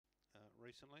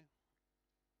recently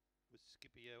with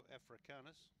Scipio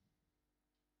Africanus,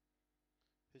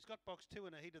 who's got box 2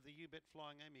 in a heat of the U-Bet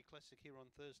Flying Amy Classic here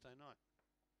on Thursday night.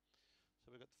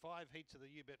 So we've got 5 heats of the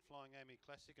U-Bet Flying Amy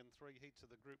Classic and 3 heats of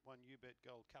the Group 1 U-Bet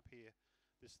Gold Cup here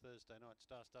this Thursday night.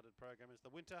 Star-studded program as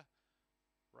the winter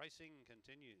racing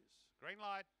continues. Green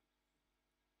light.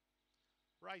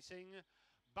 Racing.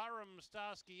 Burham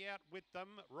Starsky out with them.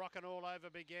 Rockin' All Over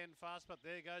began fast, but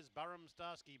there goes Burham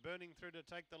Starsky burning through to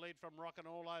take the lead from Rockin'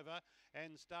 All Over,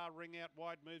 and Star Ring out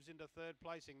wide moves into third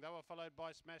placing. They were followed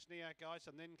by Smashniak Ice,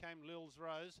 and then came Lil's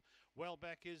Rose. Well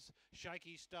back is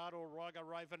Shaky Start or Riga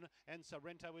Raven, and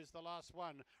Sorrento is the last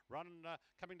one.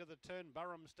 Coming to the turn,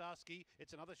 Burham Starsky.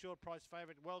 It's another short price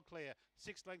favourite, well clear.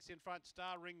 6 lengths in front.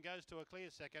 Star Ring goes to a clear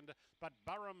second, but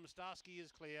Burham Starsky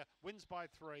is clear. Wins by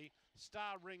 3.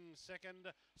 Star Ring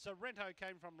second. Sorrento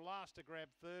came from last to grab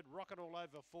third, Rocket All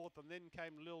Over fourth, and then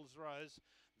came Lil's Rose.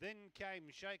 Then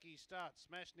came Shaky Start,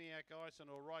 Smashniak Ice and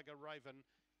Auriga Raven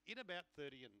in about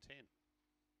 30 and 10.